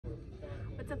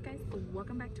What's up, guys?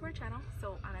 Welcome back to our channel.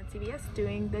 So I'm at CVS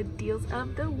doing the deals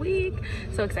of the week.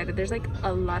 So excited. There's like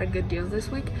a lot of good deals this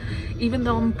week, even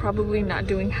though I'm probably not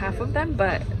doing half of them,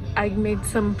 but I made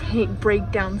some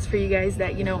breakdowns for you guys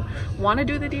that, you know, want to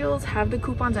do the deals, have the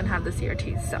coupons, and have the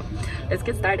CRTs. So let's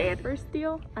get started. First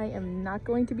deal I am not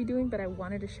going to be doing, but I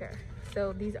wanted to share.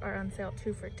 So these are on sale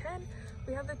 2 for $10.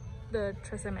 We have the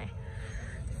Tresemme.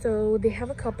 So they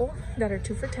have a couple that are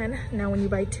 2 for $10. Now when you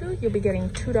buy 2, you'll be getting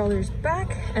 $2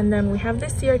 back. And then we have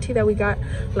this CRT that we got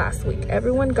last week.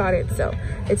 Everyone got it, so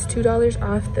it's $2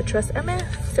 off the Tresemme.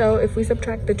 So if we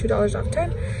subtract the $2 off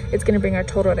 10, it's gonna bring our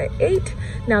total to 8.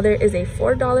 Now there is a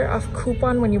 $4 off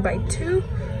coupon when you buy 2.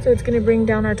 So it's gonna bring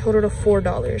down our total to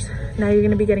 $4. Now you're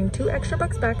gonna be getting 2 extra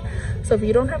bucks back. So if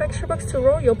you don't have extra bucks to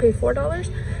roll, you'll pay $4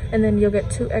 and then you'll get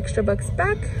 2 extra bucks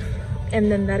back. And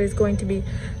then that is going to be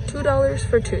 $2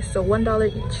 for 2, so $1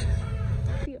 each.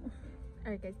 Deal.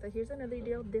 All right, guys, so here's another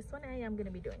deal. This one I am going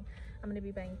to be doing. I'm going to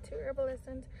be buying 2 Herbal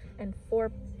Essence and 4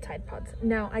 Tide Pods.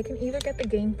 Now, I can either get the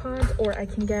Gain Pods or I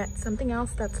can get something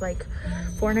else that's like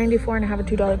 $4.94 and I have a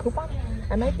 $2 coupon.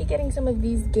 I might be getting some of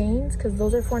these Gains because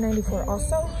those are $4.94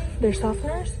 also. They're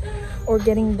softeners, or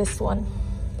getting this one.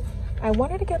 I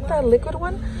wanted to get the liquid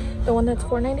one, the one that's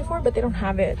 $4.94, but they don't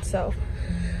have it, so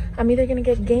I'm either gonna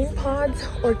get Gain Pods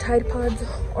or Tide Pods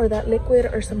or that liquid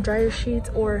or some dryer sheets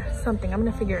or something. I'm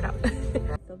gonna figure it out.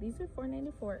 So these are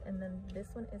 $4.94 and then this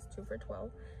one is 2 for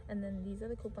 $12. And then these are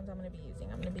the coupons I'm gonna be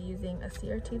using. I'm gonna be using a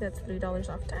CRT that's $3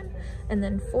 off 10 and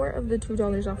then 4 of the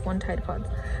 $2 off 1 Tide Pods.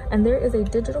 And there is a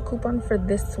digital coupon for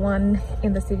this one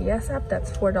in the CVS app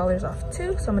that's $4 off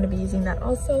 2. So I'm gonna be using that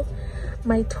also.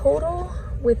 My total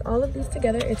with all of these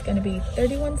together, it's going to be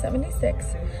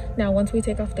 $31.76. Now once we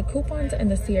take off the coupons and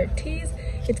the CRTs,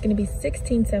 it's going to be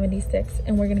 $16.76,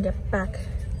 and we're going to get back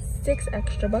 6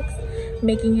 extra bucks,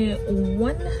 making it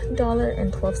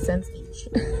 $1.12 each.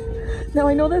 Now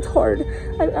I know that's hard.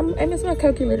 I miss my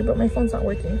calculator, but my phone's not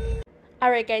working.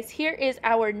 Alright, guys, here is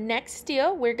our next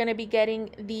deal. We're going to be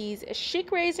getting these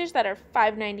chic razors that are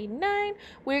 $5.99.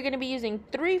 We're going to be using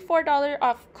 3 $4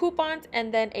 off coupons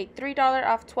and then a $3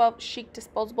 off 12 chic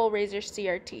disposable razor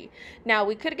CRT. Now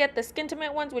we could get the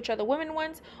Skintimate ones, which are the women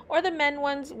ones, or the men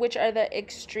ones, which are the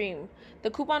extreme. The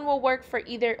coupon will work for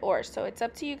either or, so it's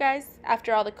up to you guys.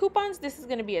 After all the coupons, this is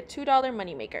going to be a $2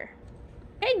 moneymaker.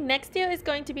 Okay, next deal is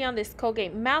going to be on this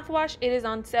Colgate mouthwash. It is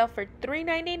on sale for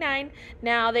 $3.99.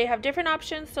 Now they have different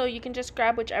options, so you can just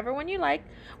grab whichever one you like.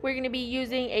 We're going to be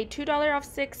using a $2 off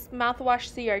 6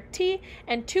 mouthwash CRT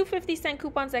and 2 50-cent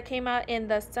coupons that came out in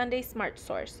the Sunday Smart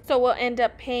Source. So we'll end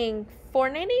up paying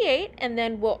 $4.98 and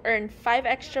then we'll earn 5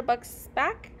 extra bucks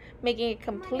back, making it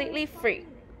completely free.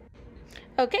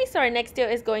 Okay, so our next deal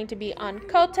is going to be on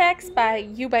Kotex by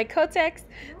Kotex.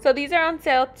 So these are on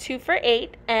sale 2 for $8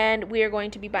 and we are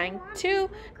going to be buying 2.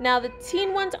 Now the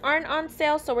teen ones aren't on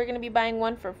sale, so we're going to be buying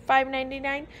 1 for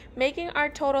 $5.99, making our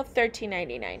total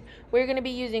 $13.99. We're going to be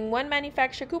using 1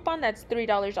 manufacturer coupon that's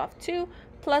 $3 off 2,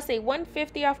 plus a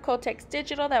 $1.50 off Kotex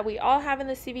Digital that we all have in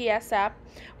the CVS app.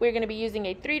 We're going to be using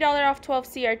a $3 off 12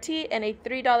 CRT and a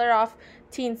 $3 off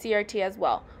teen CRT as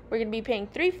well. We're going to be paying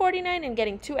 $3.49 and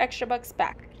getting 2 extra bucks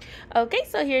back. Okay,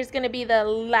 so here's going to be the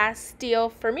last deal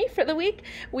for me for the week.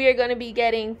 We are going to be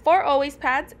getting 4 Always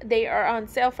pads. They are on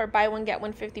sale for buy one, get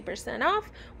one 50%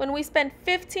 off. When we spend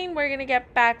 $15, we're going to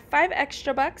get back 5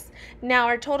 extra bucks. Now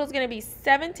our total is going to be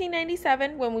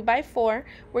 $17.97 when we buy 4.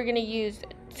 We're going to use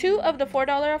 2 of the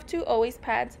 $4 off 2 Always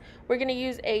pads. We're going to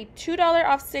use a $2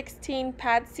 off 16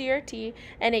 pad CRT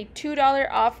and a $2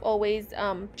 off Always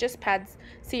just pads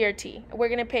CRT. We're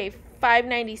going to pay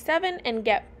 $5.97 and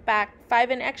get back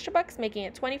 5 in extra bucks, making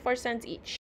it 24 cents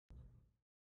each.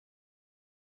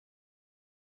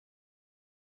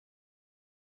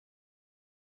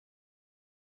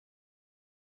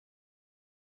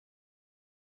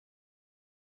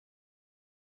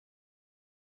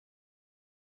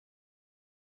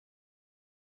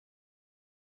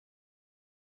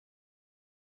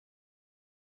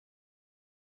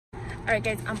 Alright,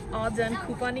 guys, I'm all done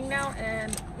couponing now,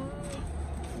 and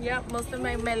yeah, most of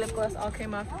my lip gloss all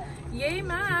came off. Yay,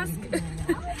 mask.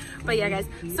 But yeah, guys,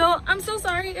 so I'm so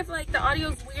sorry if like the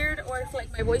audio's weird or if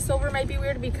like my voiceover might be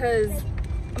weird because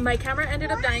my camera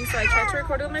ended up dying, so I tried to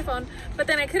record it with my phone, but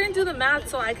then I couldn't do the math,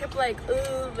 so I kept like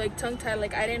tongue-tied,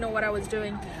 like I didn't know what I was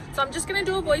doing. So I'm just gonna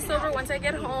do a voiceover once I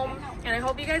get home, and I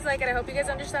hope you guys like it. I hope you guys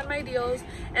understand my deals,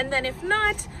 and then if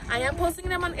not, I am posting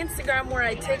them on Instagram where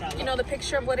I take, you know, the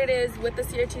picture of what it is with the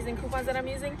CRTs and coupons that I'm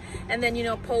using, and then, you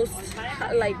know, post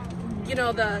like, you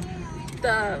know, the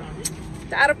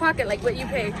out of pocket, like what you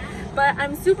pay. But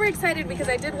I'm super excited because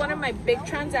I did one of my big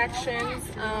transactions.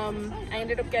 I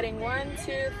ended up getting 1,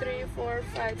 2, 3, 4,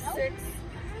 5, 6,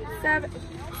 7.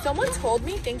 Someone told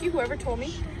me, thank you whoever told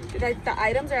me, that the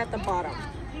items are at the bottom.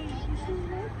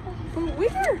 But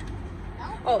where?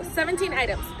 Oh, 17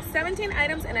 items. 17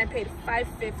 items and I paid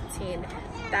 $5.15.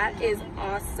 That is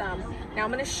awesome. Now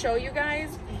I'm gonna show you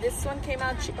guys. This one came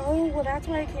out cheap. Oh, well that's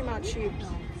why it came out cheap.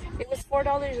 It was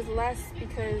 $4 less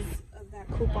because of that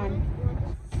coupon.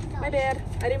 My bad,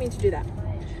 I didn't mean to do that.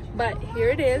 But here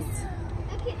it is.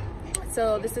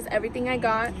 So this is everything I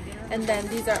got. And then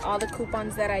these are all the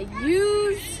coupons that I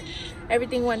used.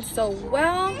 Everything went so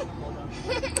well.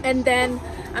 And then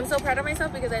I'm so proud of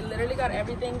myself because I literally got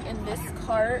everything in this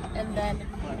cart, and then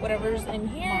whatever's in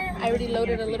here, I already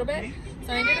loaded a little bit.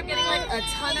 So I ended up getting like a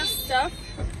ton of stuff,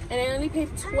 and I only paid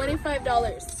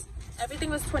 $25. Everything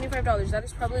was $25. That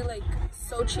is probably like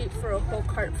so cheap for a whole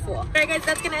cart full. Alright guys,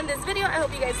 that's gonna end this video. I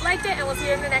hope you guys liked it, and we'll see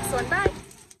you in the next one. Bye!